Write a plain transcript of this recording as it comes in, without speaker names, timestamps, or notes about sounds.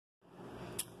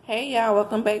Hey y'all,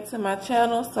 welcome back to my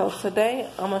channel. So today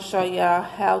I'm gonna show y'all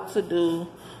how to do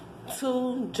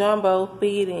 2 jumbo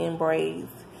feed-in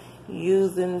braids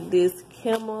using this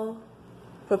Kimmel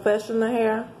professional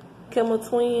hair, Kimmel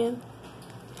twin,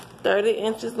 30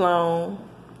 inches long.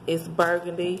 It's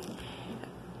burgundy.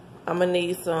 I'm gonna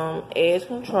need some edge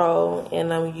control,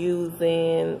 and I'm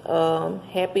using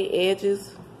Happy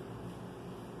Edges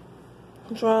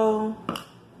control,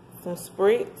 some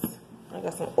spritz. I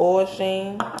got some oil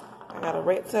sheen. I got a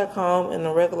rat tail comb and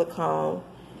a regular comb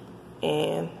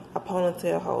and a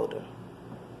ponytail holder.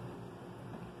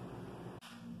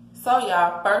 So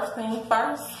y'all, first thing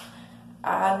first,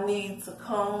 I need to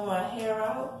comb my hair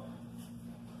out.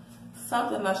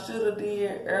 Something I should have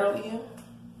did earlier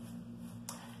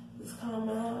is comb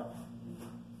out.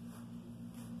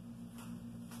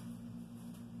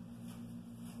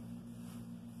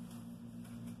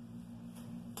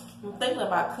 I'm thinking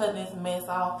about cutting this mess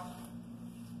off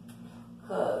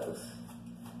because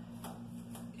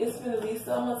it's gonna be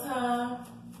summertime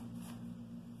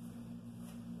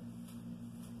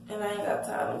and I ain't got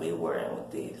time to be worrying with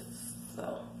this.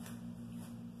 So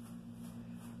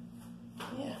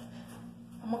yeah,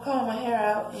 I'm gonna comb my hair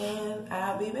out and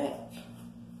I'll be back.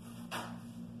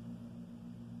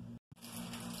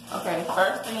 Okay,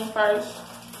 first thing first,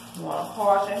 you wanna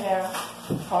part your hair.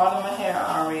 Parted my hair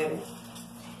already.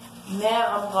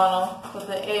 Now I'm gonna put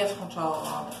the edge control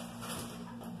on it.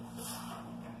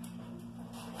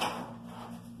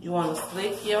 You wanna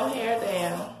slick your hair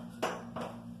down.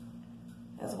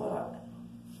 That's what I do.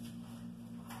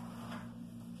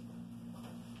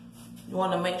 You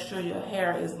wanna make sure your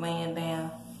hair is laying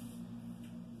down.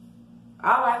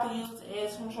 I like to use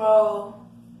edge control.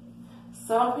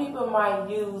 Some people might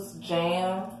use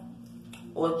jam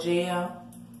or gel.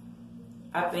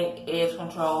 I think edge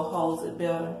control holds it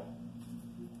better.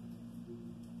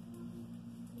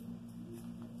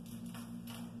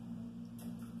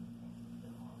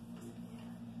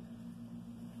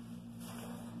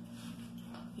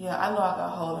 Yeah, I know I got a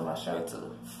hole in my shirt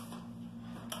too.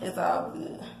 It's all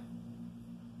good.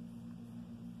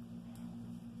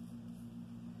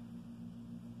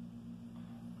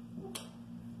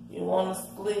 You want to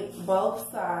split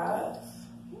both sides.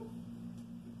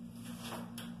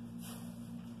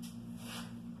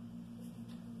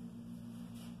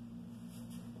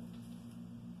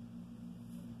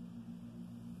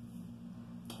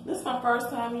 This is my first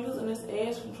time using this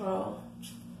edge control.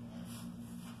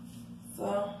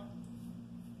 So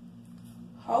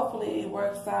hopefully it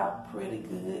works out pretty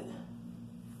good.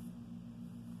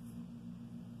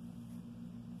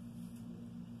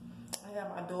 I got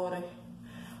my daughter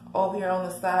over here on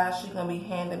the side. She's gonna be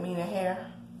handing me the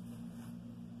hair.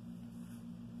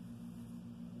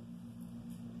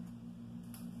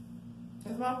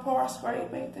 Is my part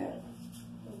straight back there?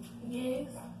 Yes.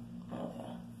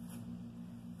 Okay.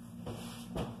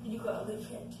 You gotta look at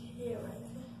your hair right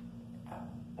there.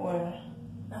 Where?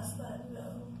 I started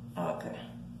low. Okay.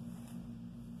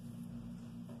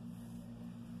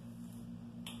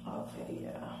 Okay,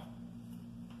 yeah.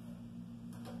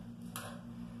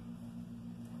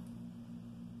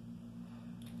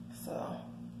 So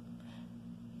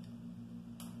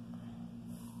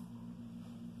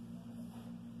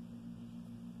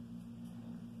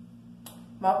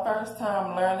my first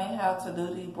time learning how to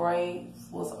do these braids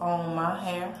was on my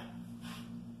hair.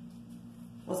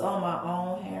 Was on my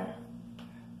own hair.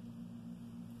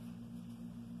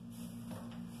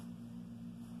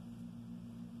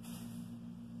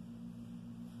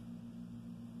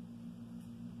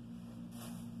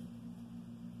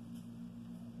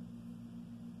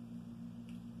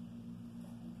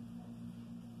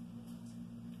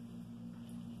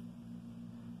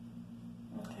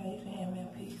 Okay, you can hand me a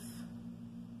piece.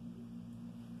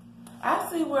 I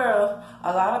see where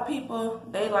a lot of people,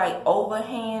 they like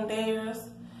overhand theirs.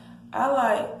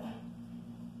 I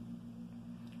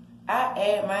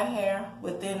add my hair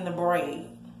within the braid.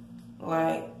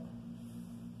 Like,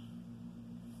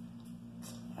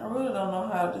 I really don't know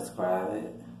how to describe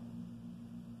it.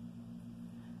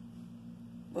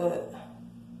 But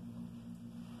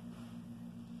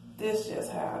this is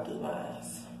just how I do mine.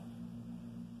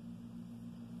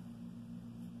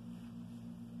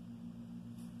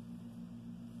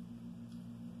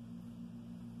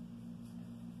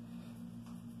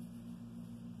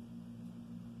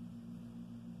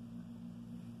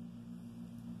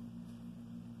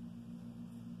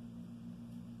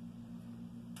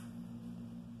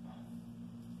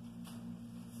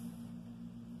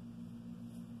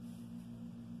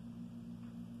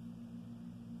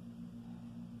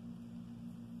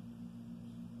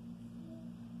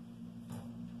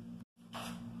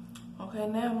 Okay,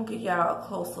 now I'm gonna give y'all a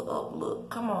closer up look.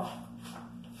 Come on.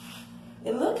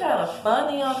 It look kind of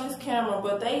funny on this camera,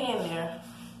 but they in there.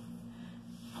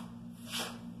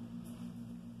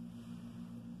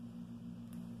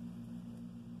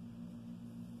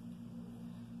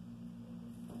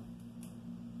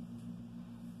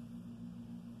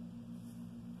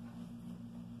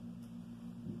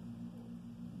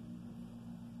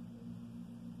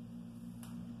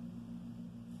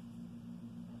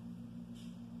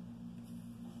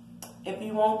 If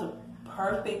you want the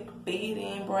perfect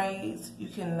fade-in braids, you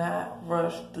cannot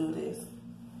rush through this.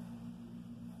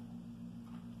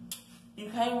 You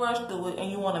can't rush through it,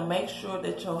 and you want to make sure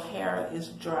that your hair is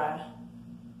dry.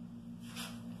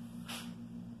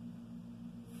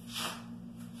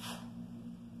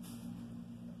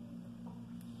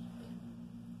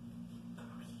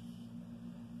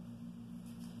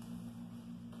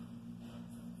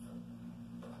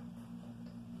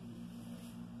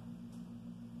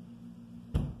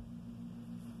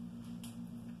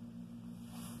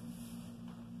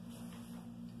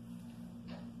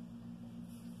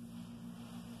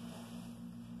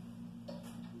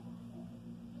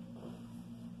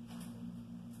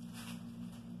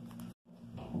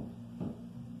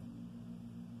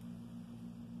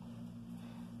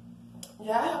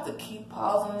 Yeah, I have to keep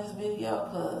pausing this video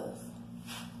because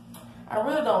I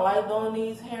really don't like doing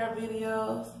these hair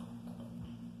videos.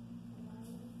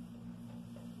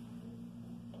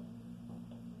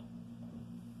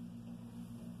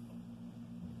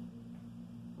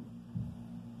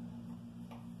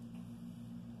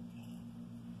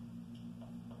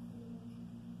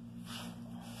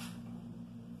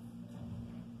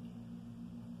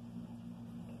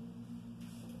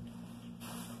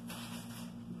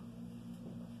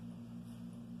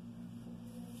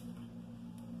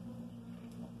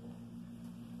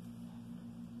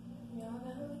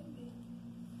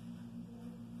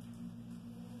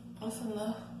 That's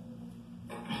enough.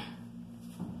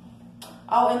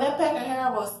 Oh, and that pack of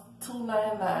hair was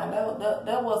 $2.99.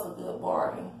 That was a good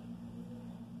bargain.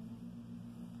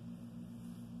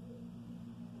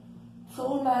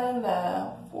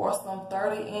 $2.99 for some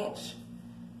 30-inch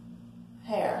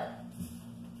hair.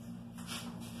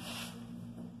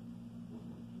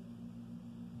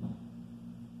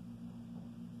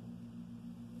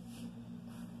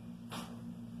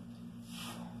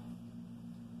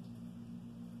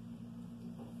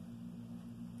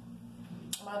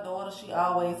 My daughter, she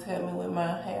always helped me with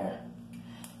my hair.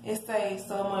 It saves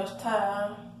so much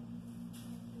time,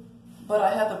 but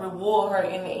I have to reward her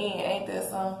in the end. Ain't that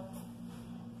something?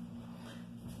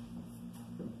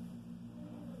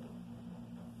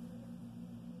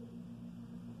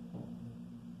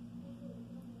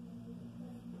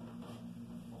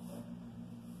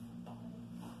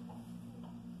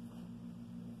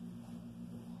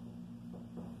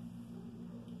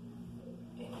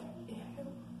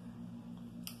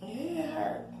 Yeah, it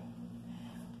hurt.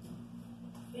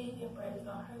 Fade-in braids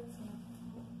don't hurt too.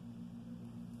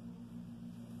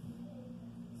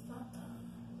 Sometimes.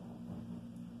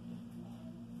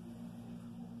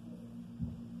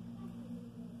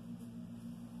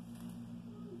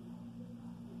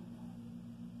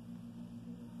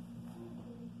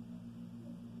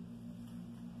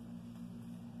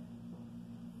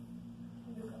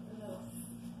 You got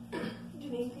enough. You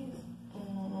need these?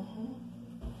 Mm-hmm.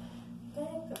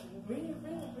 They're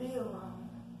really long.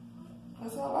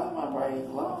 Cause I like my braids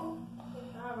long.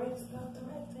 I already stopped the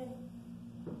right thing.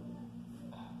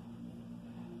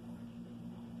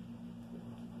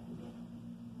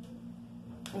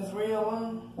 It's real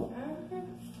long.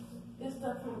 Mm-hmm. It's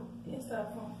stuff from.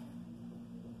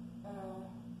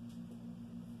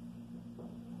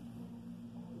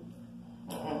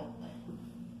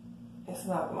 It's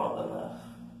not long enough.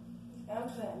 I'm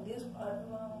saying this part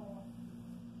long.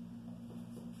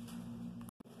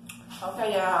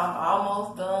 Okay, y'all, I'm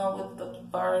almost done with the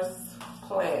first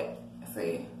plait.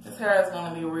 See, this hair is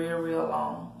gonna be real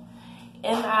long.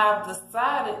 And I've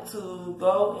decided to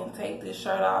go and take this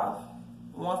shirt off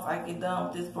once I get done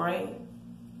with this braid.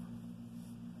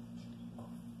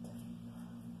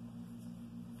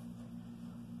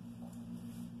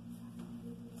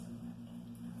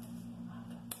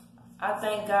 I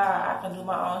thank God I can do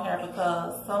my own hair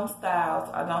because some styles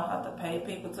I don't have to pay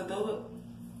people to do it.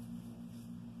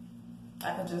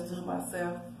 I can just do it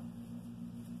myself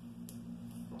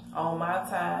on my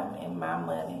time and my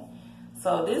money.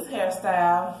 So this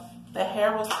hairstyle, the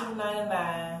hair was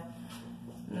 $2.99.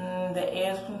 The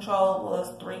edge control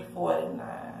was $3.49.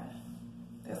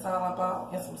 That's all I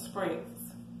bought, and some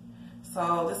sprigs.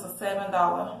 So this is a $7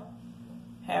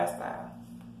 hairstyle.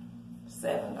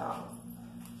 $7.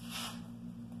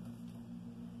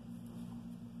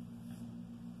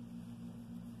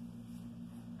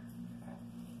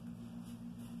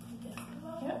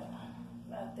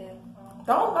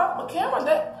 Don't knock the camera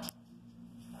down.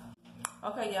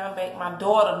 Okay, y'all, I'm back. My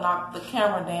daughter knocked the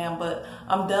camera down, but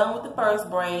I'm done with the first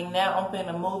braid. Now I'm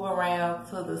finna move around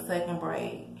to the second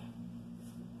braid.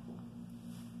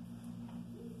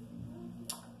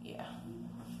 Yeah.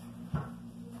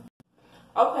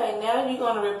 Okay, now you're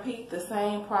gonna repeat the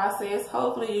same process.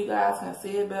 Hopefully you guys can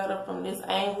see it better from this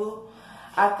angle.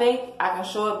 I think I can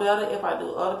show it better if I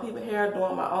do other people's hair.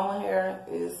 Doing my own hair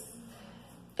it's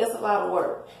a lot of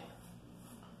work.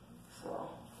 So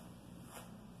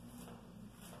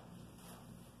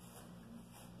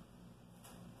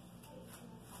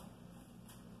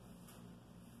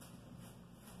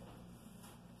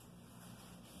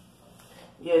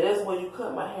yeah, that's where you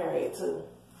cut my hair at too.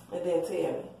 It didn't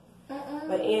tell me.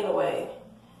 But anyway,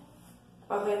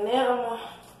 okay, now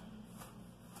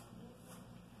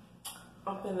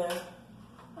I'm gonna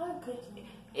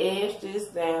edge this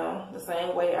down the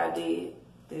same way I did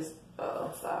this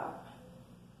side.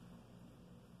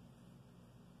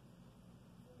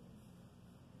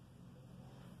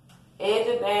 Edge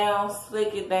it down,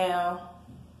 slick it down,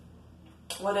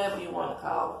 whatever you want to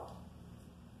call it.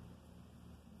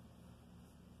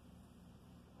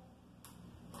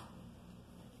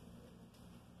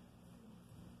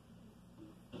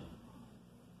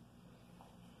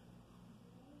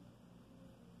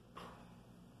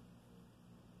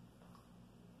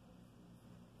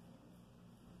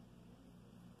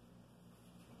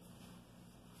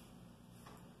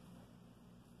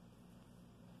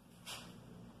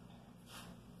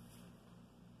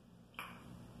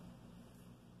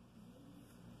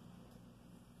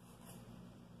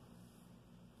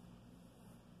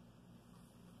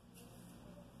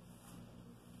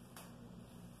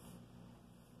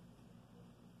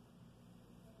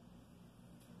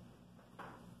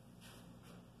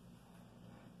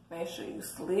 Make sure you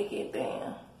slick it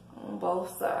down on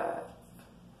both sides.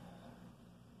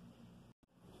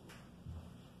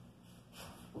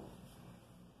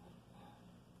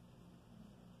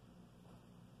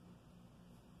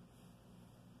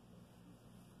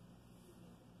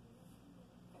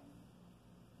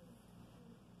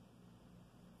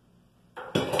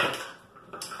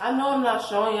 I know I'm not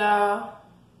showing y'all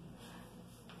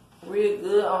real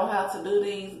good on how to do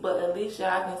these, but at least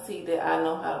y'all can see that I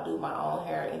know how to do my own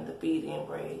hair in the feed-in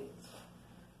braids.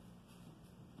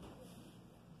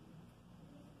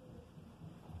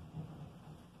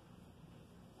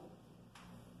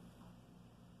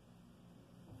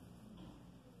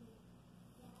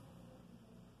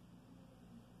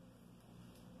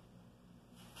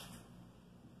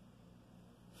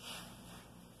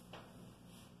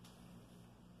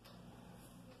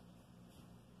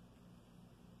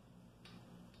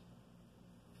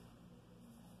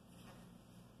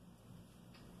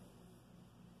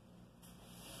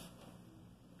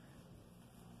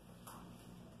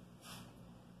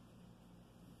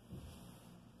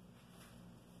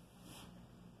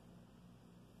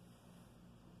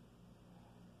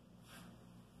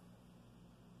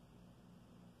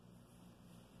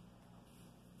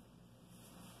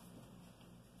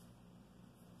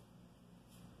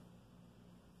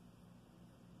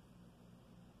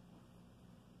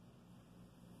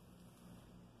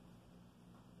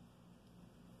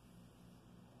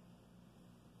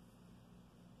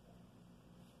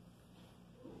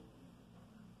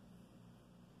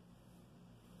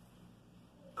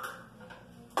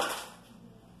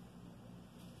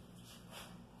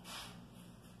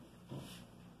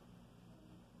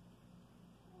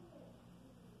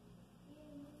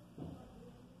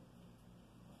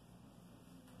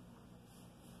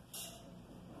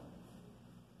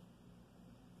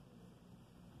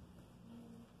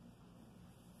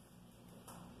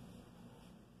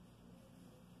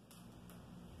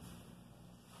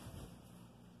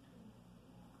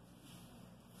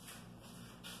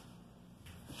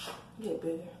 Get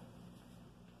bigger.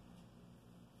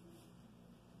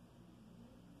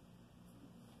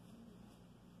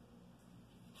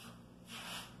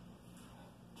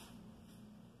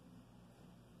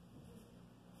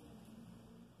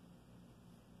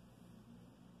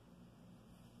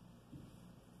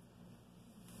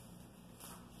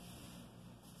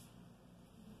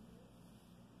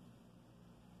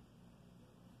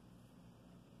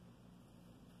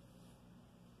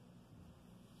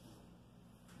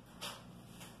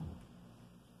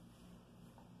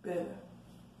 Bigger.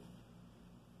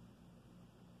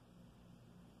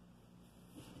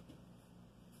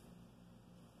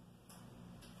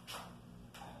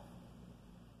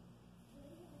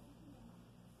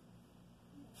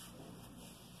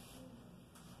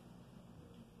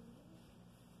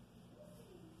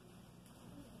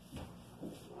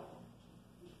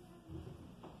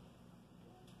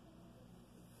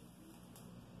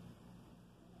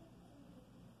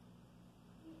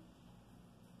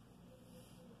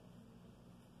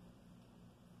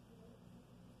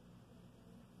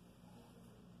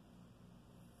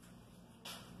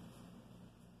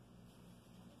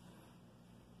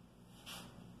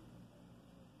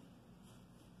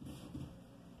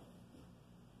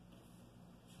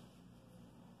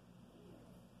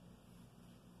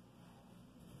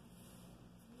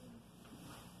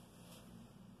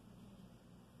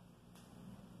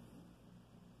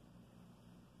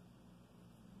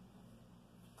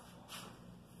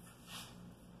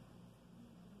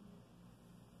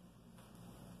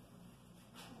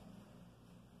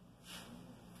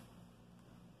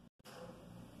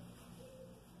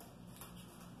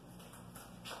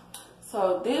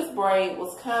 So this braid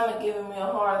was kind of giving me a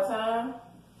hard time.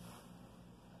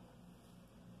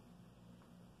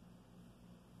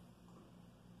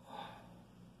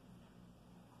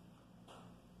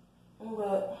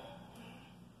 But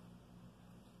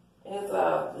it's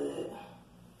all good.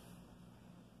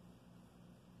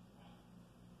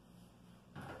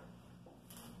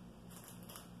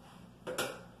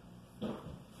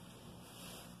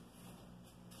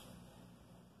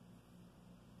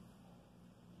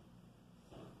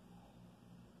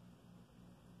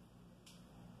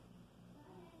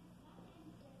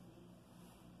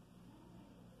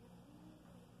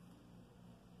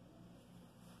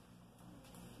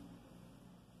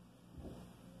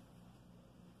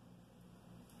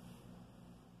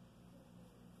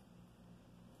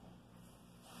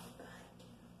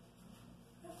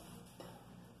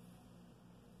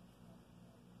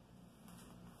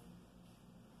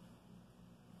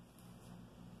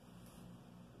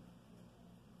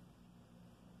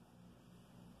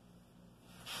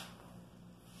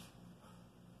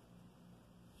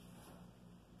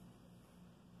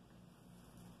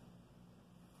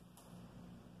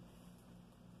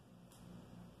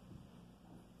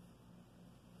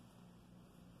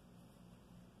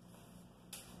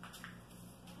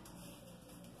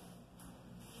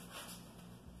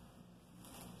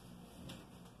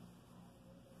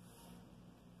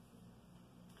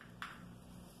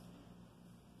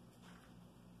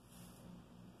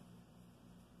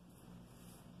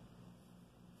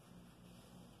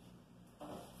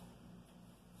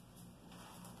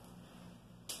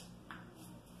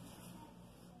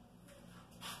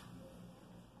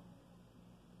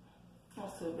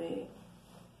 Not too big.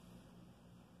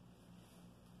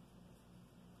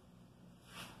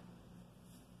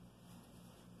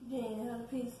 You ain't had a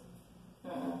piece.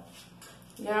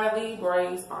 Y'all, these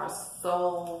braids are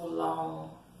so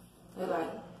long. They're like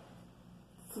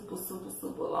super, super,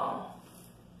 super long.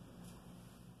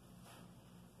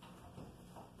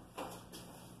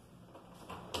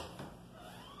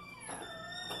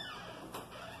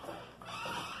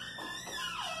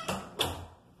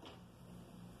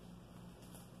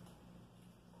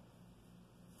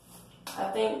 I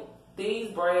think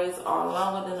these braids are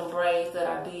longer than the braids that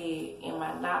I did in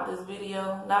my knotless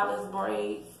video, knotless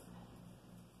braids.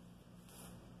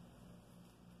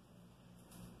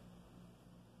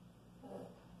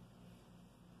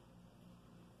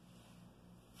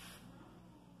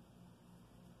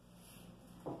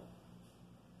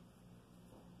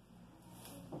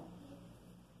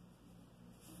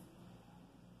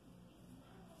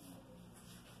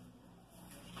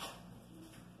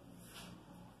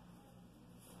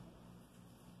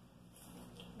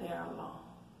 They are long.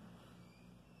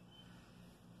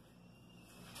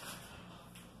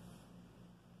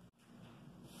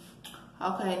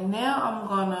 Okay, now I'm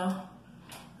gonna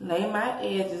lay my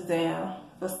edges down.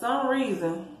 For some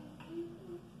reason,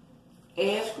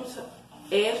 edge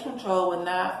control would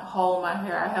not hold my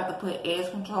hair. I have to put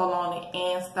edge control on it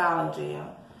and styling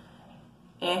gel.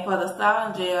 And for the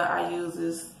styling gel, I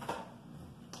use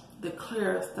the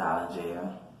clear styling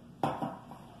gel.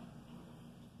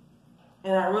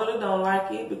 And I really don't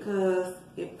like it because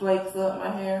it flakes up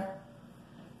my hair.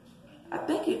 I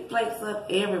think it flakes up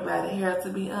everybody's hair, to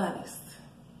be honest.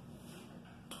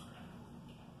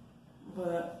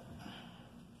 But,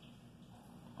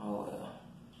 oh well.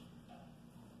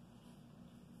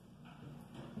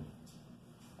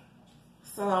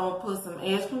 So I'm going to put some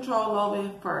edge control over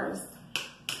it first.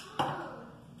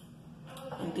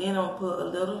 And then I'm going to put a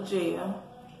little gel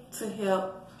to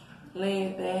help lay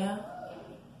it down.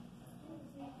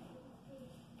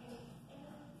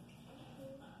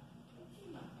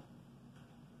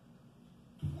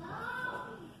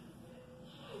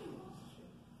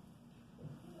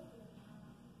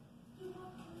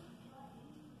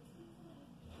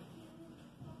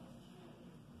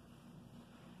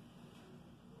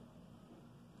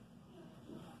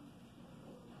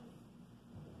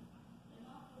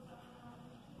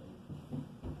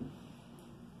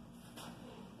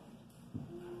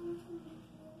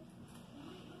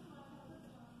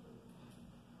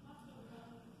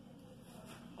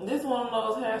 This is one of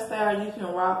those hairstyles you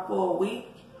can rock for a week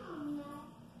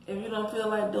if you don't feel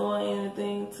like doing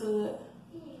anything to it.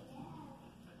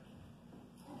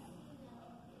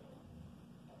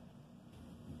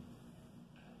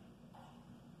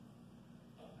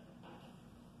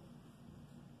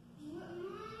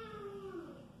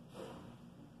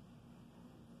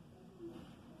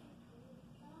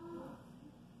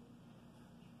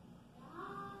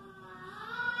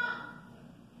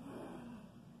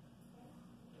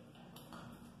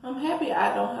 I'm happy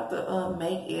I don't have to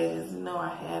make edges. You know, I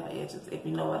have edges, if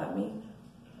you know what I mean.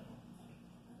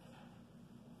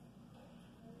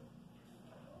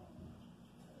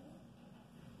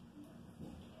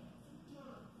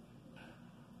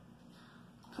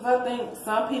 Cause I think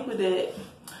some people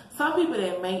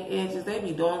that make edges, they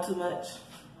be doing too much,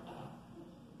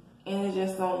 and it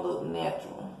just don't look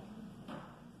natural.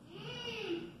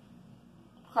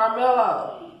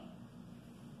 Carmelo,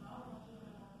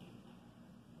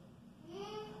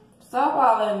 stop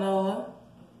all that noise.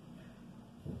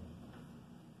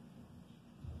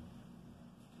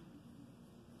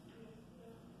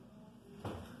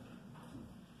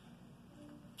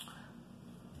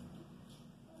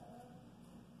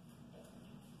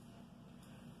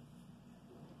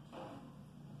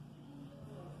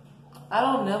 I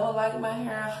don't never like my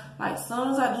hair. Like, as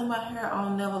soon as I do my hair, I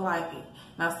don't never like it.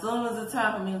 Now, as soon as it's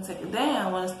time for me to take it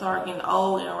down, when it starts getting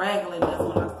old and raggedy, that's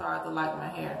when I start to like my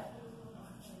hair.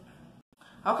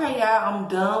 Okay, y'all, I'm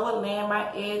done with laying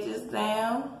my edges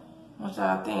down. What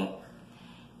y'all think?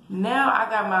 Now I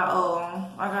got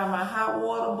my hot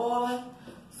water boiling,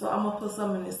 so I'm gonna put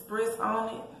some of this spritz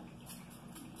on it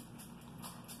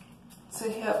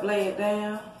to help lay it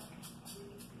down.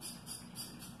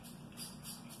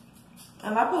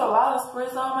 And I put a lot of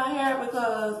spritz on my hair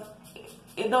because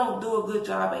it don't do a good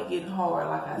job at getting hard,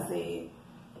 like I said.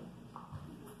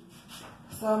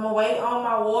 So I'm gonna wait on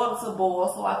my water to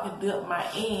boil so I can dip my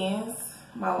ends,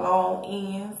 my long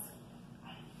ends.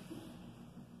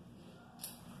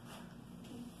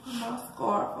 Put my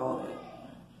scarf on it.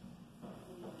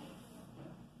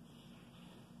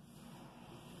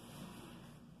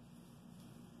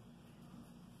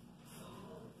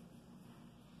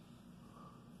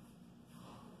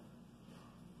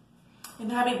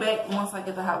 And I'll be back once I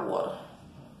get the hot water.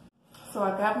 So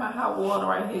I got my hot water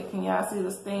right here. Can y'all see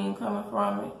the steam coming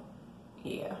from it?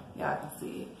 Yeah, y'all can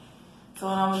see it. So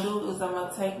what I'm gonna do is I'm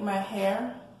gonna take my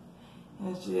hair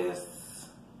and just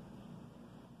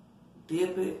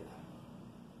dip it.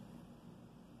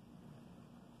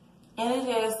 And it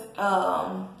just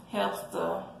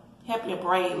help your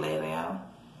braid lay down.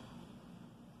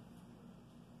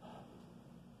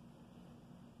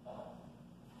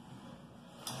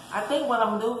 I think what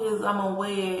I'm gonna do is I'm gonna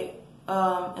wear it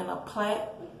in a plait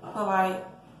for like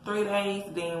 3 days.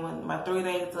 Then when my 3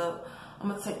 days up, I'm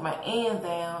gonna take my ends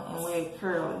down and wear it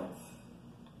curly.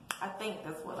 I think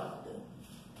that's what I'm gonna do.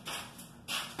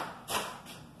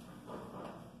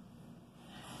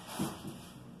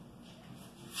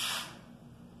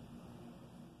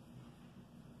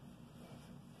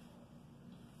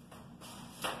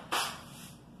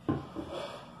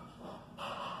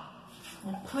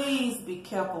 And please be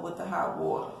careful with the hot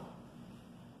water.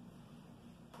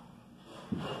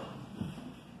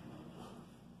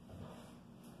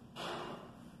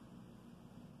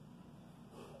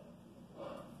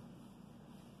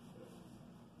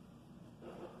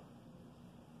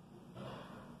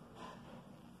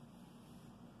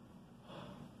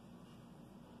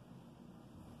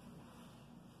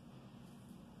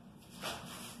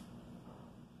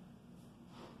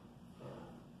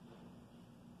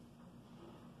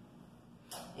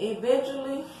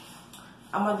 Eventually,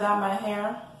 I'm gonna dye my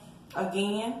hair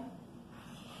again.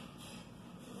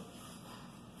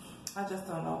 I just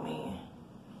don't know when.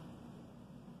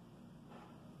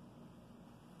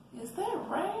 Is that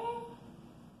rain?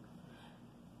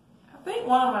 I think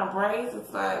one of my braids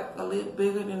is like a little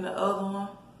bigger than the other one.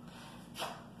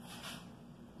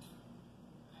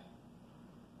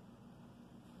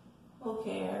 Who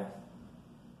cares?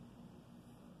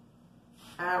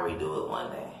 I'll redo it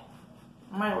one day.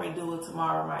 I might redo it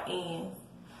tomorrow, my ends.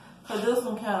 Cause this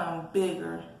one kind of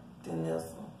bigger than this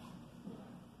one.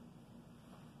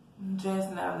 I'm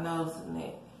just now noticing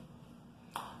it.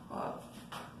 Well,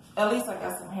 at least I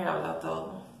got some hair left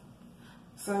over.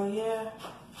 So yeah.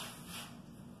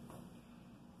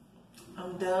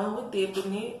 I'm done with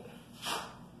dipping it.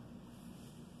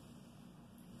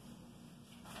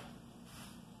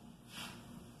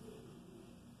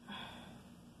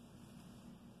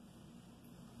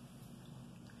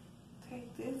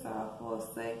 Take this off for a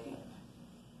second.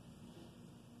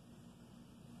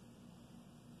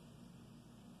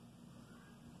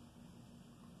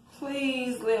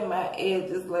 Please let my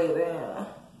edges lay down.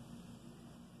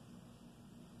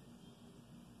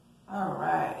 All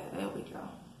right, there we go.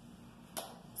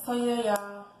 So yeah,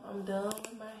 y'all, I'm done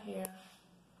with my hair.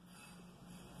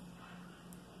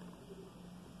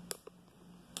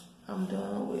 I'm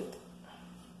done with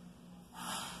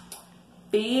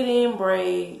Feeding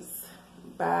Braids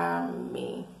by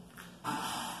me.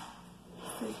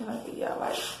 See, can I get y'all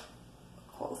like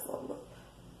a close up look?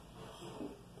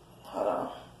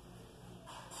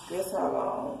 That's how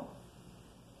long.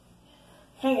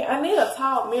 Hey, I need a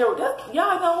tall mirror.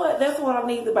 Y'all know what? That's what I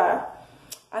need to buy.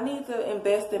 I need to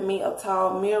invest in me a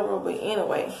tall mirror, but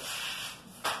anyway.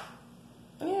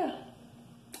 Yeah,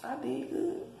 I did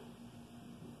good.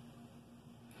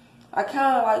 I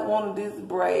kind of like wanted this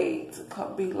braid to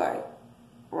be like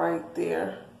right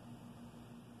there.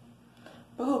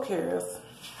 But who cares?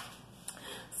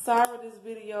 Sorry this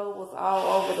video was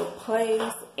all over the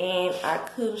place and I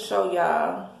couldn't show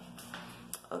y'all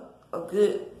a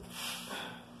good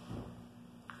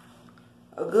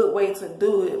way to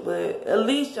do it, but at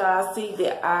least y'all see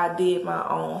that I did my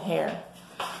own hair.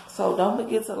 So don't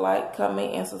forget to like,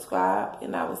 comment, and subscribe,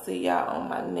 and I will see y'all on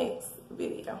my next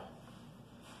video.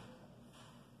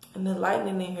 And the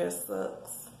lighting in here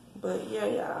sucks, but yeah,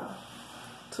 y'all,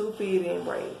 2 feet in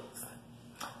braids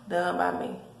done by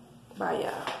me. Bye,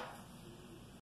 y'all.